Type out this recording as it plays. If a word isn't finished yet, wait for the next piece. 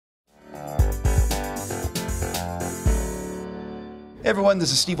everyone,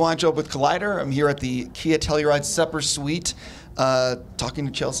 this is Steve Weintraub with Collider. I'm here at the Kia Telluride Supper Suite talking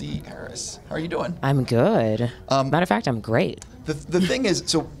to Chelsea Harris. How are you doing? I'm good. Matter of fact, I'm great. The thing is,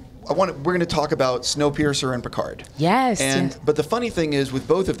 so we're going to talk about Snowpiercer and Picard. Yes. But the funny thing is, with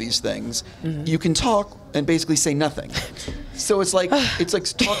both of these things, you can talk and basically say nothing. So it's like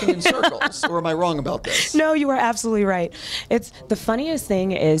talking in circles. Or am I wrong about this? No, you are absolutely right. It's the funniest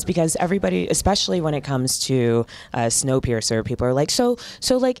thing is because everybody, especially when it comes to Snowpiercer, people are like, so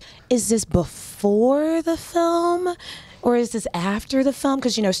like, is this before the film? Or is this after the film?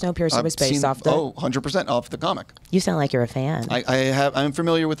 Because, you know, Snowpiercer was based off the... 100% off the comic. You sound like you're a fan. I'm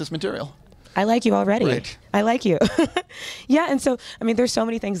familiar with this material. I like you already. Great. I like you. Yeah, and so, I mean, there's so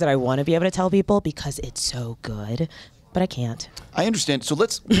many things that I want to be able to tell people because it's so good, but I can't. I understand. So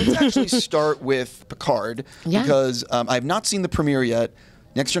let's actually start with Picard because I've not seen the premiere yet.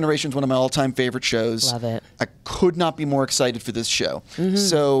 Next Generation is one of my all-time favorite shows. Love it. I could not be more excited for this show.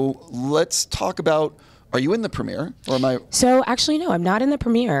 So let's talk about... Are you in the premiere, or am I? So actually, no, I'm not in the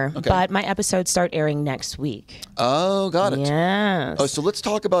premiere, Okay. but my episodes start airing next week. Oh, got it. Yes. Oh, so let's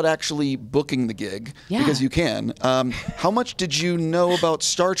talk about actually booking the gig, because you can. How much did you know about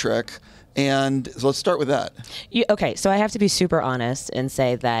Star Trek? And so let's start with that. Okay, so I have to be super honest and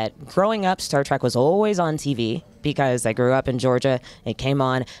say that growing up, Star Trek was always on TV because I grew up in Georgia. It came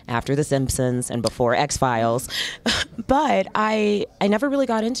on after The Simpsons and before X-Files. But I never really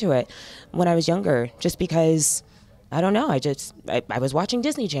got into it when I was younger just because, I don't know, I was watching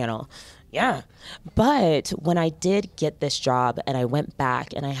Disney Channel. Yeah. But when I did get this job and I went back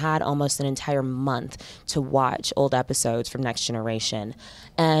and I had almost an entire month to watch old episodes from Next Generation,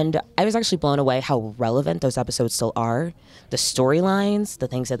 and I was actually blown away how relevant those episodes still are. The storylines, the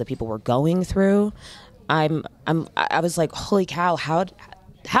things that the people were going through. I was like, holy cow, how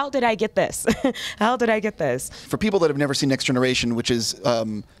did I get this? How did I get this? For people that have never seen Next Generation, which is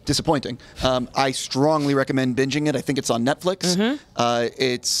disappointing, I strongly recommend binging it. I think it's on Netflix.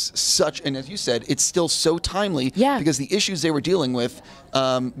 It's such, and as you said, it's still so timely because the issues they were dealing with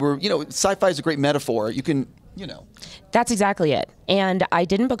were, sci-fi is a great metaphor. You can, That's exactly it. And I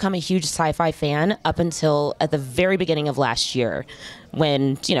didn't become a huge sci-fi fan up until at the very beginning of last year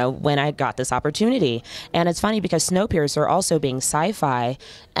when I got this opportunity. And it's funny because Snowpiercer also being sci-fi,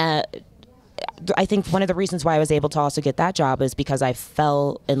 I think one of the reasons why I was able to also get that job is because I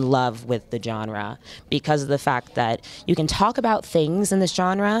fell in love with the genre because of the fact that you can talk about things in this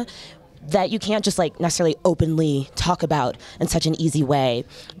genre that you can't just like necessarily openly talk about in such an easy way,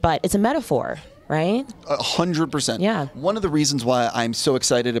 but it's a metaphor. Right? 100%. Yeah. One of the reasons why I'm so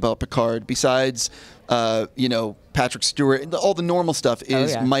excited about Picard, besides, Patrick Stewart, all the normal stuff,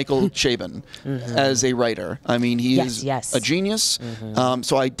 is Michael Chabon as a writer. I mean, he is a genius.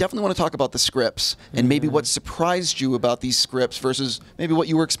 So I definitely want to talk about the scripts and maybe what surprised you about these scripts versus maybe what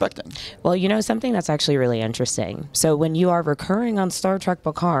you were expecting. Well, something that's actually really interesting. So when you are recurring on Star Trek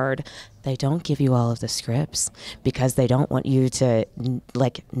Picard, they don't give you all of the scripts because they don't want you to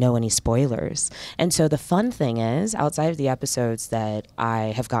know any spoilers. And so the fun thing is, outside of the episodes that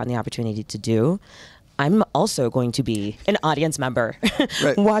I have gotten the opportunity to do, I'm also going to be an audience member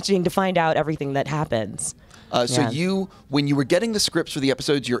watching to find out everything that happens. So when you were getting the scripts for the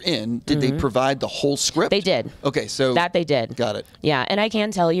episodes you're in, did they provide the whole script? They did. Okay, so... That they did. Got it. Yeah, and I can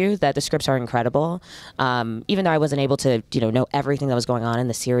tell you that the scripts are incredible. Even though I wasn't able to, know everything that was going on in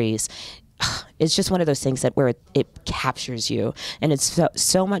the series, it's just one of those things that where it captures you. And it's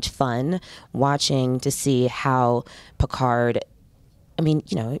so much fun watching to see how Picard... I mean,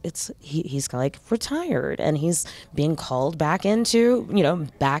 he's like retired and he's being called back into,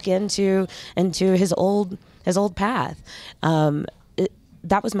 into his old path.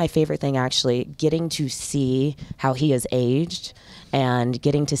 That was my favorite thing, actually, getting to see how he has aged and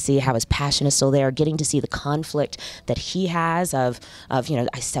getting to see how his passion is still there, getting to see the conflict that he has of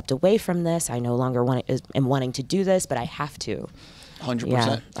I stepped away from this. I no longer am wanting to do this, but I have to.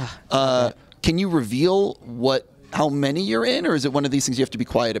 100%. Can you reveal how many you're in, or is it one of these things you have to be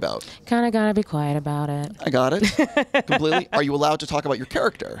quiet about? Kind of gotta be quiet about it. I got it. Completely. Are you allowed to talk about your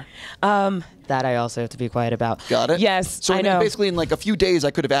character? That I also have to be quiet about. Got it? Yes, so I know. Basically, in like a few days,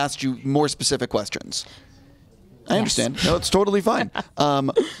 I could have asked you more specific questions. I understand. No, it's totally fine.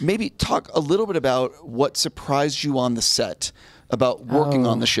 Maybe talk a little bit about what surprised you on the set about working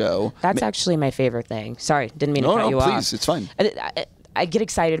on the show. That's actually my favorite thing. Sorry, didn't mean to cut you off. No, please, it's fine. I get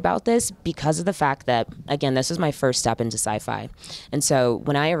excited about this because of the fact that, again, this was my first step into sci-fi. And so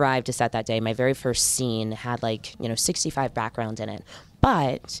when I arrived to set that day, my very first scene had 65 backgrounds in it.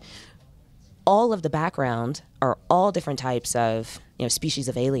 But all of the background are all different types of, species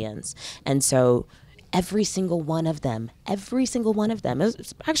of aliens. And so every single one of them, it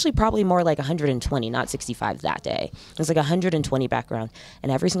was actually probably more like 120, not 65 that day. It was like 120 background,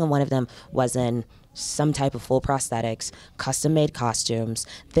 and every single one of them was in some type of full prosthetics, custom-made costumes.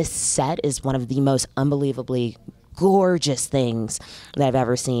 This set is one of the most unbelievably gorgeous things that I've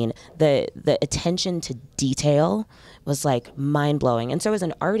ever seen. The attention to detail was like mind-blowing. And so as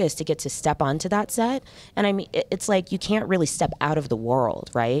an artist, to get to step onto that set, and I mean, it's like you can't really step out of the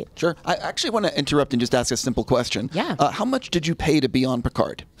world, right? Sure. I actually want to interrupt and just ask a simple question. Yeah. How much did you pay to be on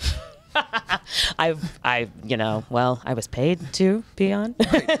Picard? I was paid to be on.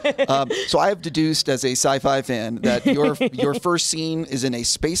 Right. So I have deduced as a sci-fi fan that your first scene is in a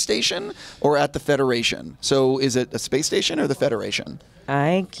space station or at the Federation. So is it a space station or the Federation?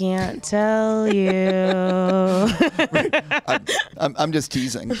 I can't tell you. I'm just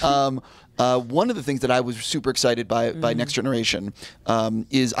teasing. One of the things that I was super excited by Next Generation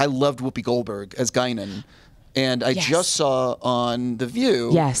is I loved Whoopi Goldberg as Guinan. And I just saw on The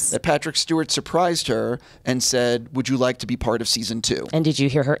View that Patrick Stewart surprised her and said, "Would you like to be part of season 2?" And did you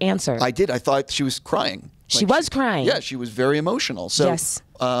hear her answer? I did. I thought she was crying. She was crying. Yeah, she was very emotional. So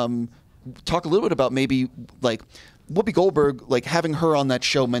talk a little bit about maybe like Whoopi Goldberg, like having her on that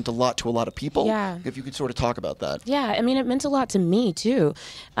show meant a lot to a lot of people. Yeah. If you could sort of talk about that. Yeah, I mean, it meant a lot to me too.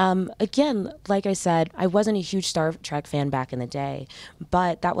 Again, like I said, I wasn't a huge Star Trek fan back in the day,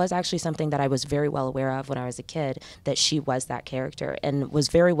 but that was actually something that I was very well aware of when I was a kid, that she was that character, and was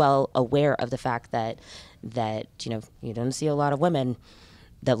very well aware of the fact that you don't see a lot of women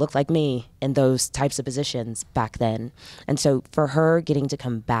that looked like me in those types of positions back then. And so for her getting to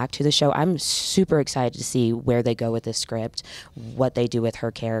come back to the show, I'm super excited to see where they go with this script, what they do with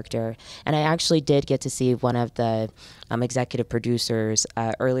her character. And I actually did get to see one of the executive producers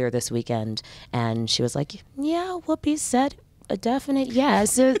earlier this weekend, and she was like, yeah, Whoopi said a definite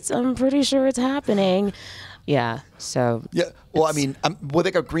yes. I'm pretty sure it's happening. Yeah. So yeah. Well, I mean,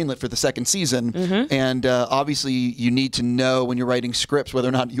 they got greenlit for the second season, and obviously you need to know when you're writing scripts whether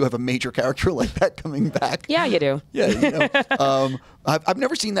or not you have a major character like that coming back. Yeah, you do. Yeah. You know. I've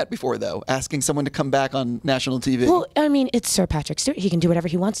never seen that before, though. Asking someone to come back on national TV. Well, I mean, it's Sir Patrick Stewart. He can do whatever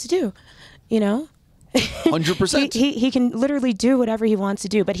he wants to do. You know. 100%. He can literally do whatever he wants to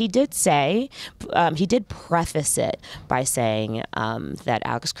do. But he did say, he did preface it by saying that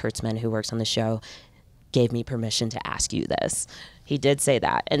Alex Kurtzman, who works on the show, gave me permission to ask you this. He did say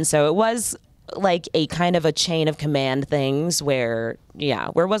that. And so it was like a kind of a chain of command things where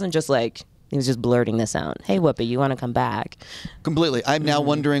it wasn't just like, he was just blurting this out. Hey, Whoopi, you want to come back? Completely. I'm now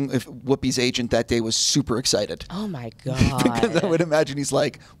wondering if Whoopi's agent that day was super excited. Oh, my God. Because I would imagine he's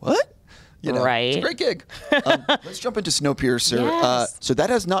like, what? You know, right. It's a great gig. Let's jump into Snowpiercer. Yes. So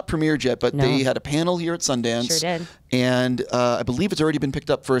that has not premiered yet, but they had a panel here at Sundance. Sure did. And I believe it's already been picked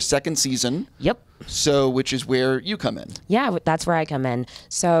up for a second season. Yep. So, which is where you come in. Yeah, that's where I come in.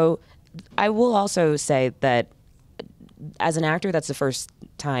 So I will also say that as an actor, that's the first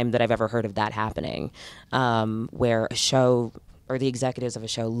time that I've ever heard of that happening, where a show or the executives of a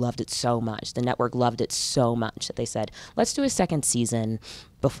show loved it so much, the network loved it so much that they said, let's do a second season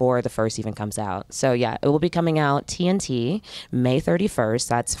before the first even comes out. So yeah, it will be coming out TNT May 31st.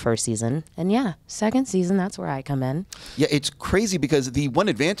 That's first season. And yeah, second season, that's where I come in. Yeah, it's crazy because the one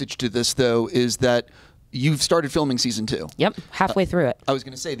advantage to this, though, is that you've started filming season 2. Yep, halfway through it. I was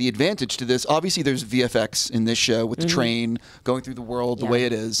going to say, the advantage to this, obviously there's VFX in this show with the train going through the world the way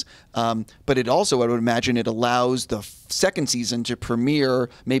it is. But it also, I would imagine, it allows the second season to premiere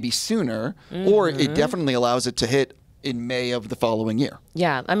maybe sooner, or it definitely allows it to hit in May of the following year.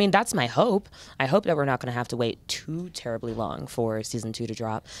 Yeah, I mean, that's my hope. I hope that we're not going to have to wait too terribly long for season 2 to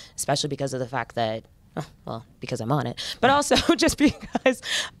drop, especially because of the fact that, because I'm on it, but also just because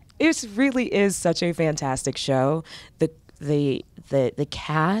it really is such a fantastic show. The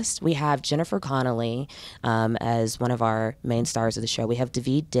cast, we have Jennifer Connelly as one of our main stars of the show. We have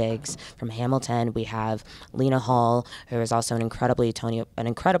Daveed Diggs from Hamilton. We have Lena Hall, who is also an incredible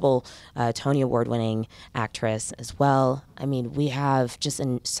Tony Award-winning actress as well. I mean, we have just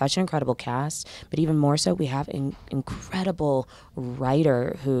such an incredible cast, but even more so, we have an incredible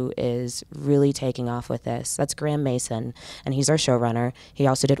writer who is really taking off with this. That's Graham Mason, and he's our showrunner. He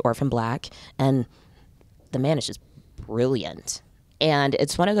also did Orphan Black, and the man is just brilliant. And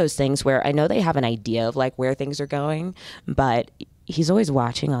it's one of those things where I know they have an idea of like where things are going, but he's always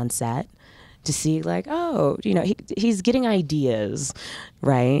watching on set to see like, oh, you know, he's getting ideas,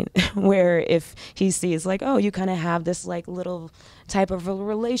 right? Where if he sees like, oh, you kind of have this like little type of a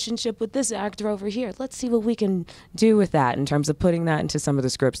relationship with this actor over here. Let's see what we can do with that in terms of putting that into some of the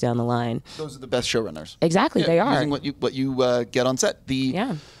scripts down the line. Those are the best showrunners. Exactly, they are. Using what you get on set.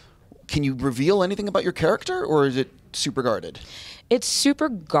 can you reveal anything about your character, or is it super guarded? It's super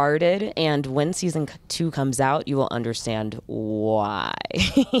guarded, and when season 2 comes out, you will understand why.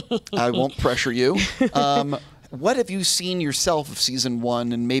 I won't pressure you. What have you seen yourself of season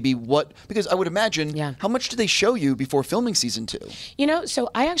 1, and maybe what? Because I would imagine, how much do they show you before filming season 2? You know, so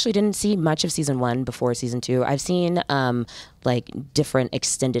I actually didn't see much of season 1 before season 2. I've seen like different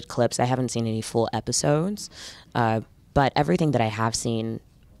extended clips. I haven't seen any full episodes, but everything that I have seen,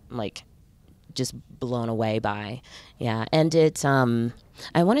 like, just blown away by. Yeah, and it's I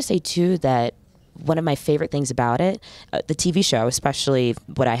want to say too that one of my favorite things about it, the TV show, especially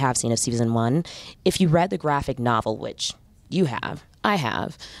what I have seen of season 1, if you read the graphic novel, which you have, I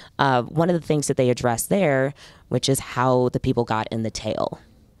have, one of the things that they address there, which is how the people got in the tail.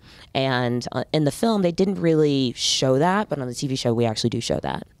 And in the film, they didn't really show that, but on the TV show, we actually do show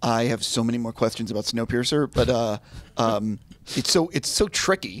that. I have so many more questions about Snowpiercer, but it's so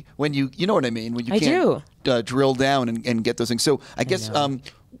tricky when you know what I mean, when you can't drill down and get those things. So I guess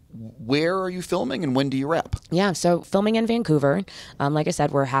where are you filming and when do you wrap? Yeah, so filming in Vancouver. Like I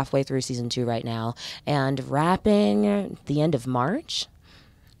said, we're halfway through season 2 right now, and wrapping the end of March.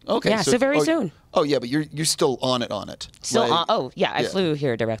 Okay. Yeah, so very soon. Oh yeah, but you're still on it. Still like, on? Oh yeah, I flew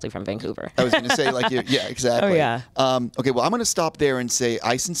here directly from Vancouver. I was going to say yeah, exactly. Oh yeah. Okay, well I'm going to stop there and say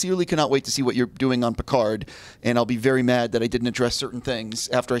I sincerely cannot wait to see what you're doing on Picard, and I'll be very mad that I didn't address certain things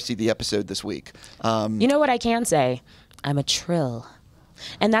after I see the episode this week. You know what I can say? I'm a Trill,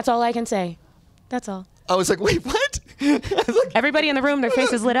 and that's all I can say. That's all. I was like, wait, what? Like, everybody in the room, their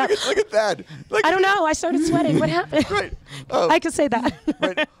faces lit up. Look at that. Like, I don't know. I started sweating. What happened? Right. I could say that.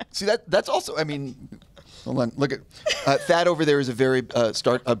 Right. See, that's also, I mean, hold on. Look at Thad over there is a very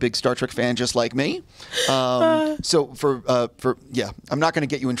a big Star Trek fan, just like me. So for I'm not going to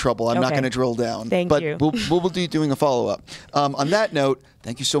get you in trouble. I'm not going to drill down. Thank you. But we'll be doing a follow-up. On that note,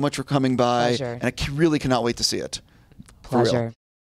 thank you so much for coming by. Pleasure. And I really cannot wait to see it. Pleasure.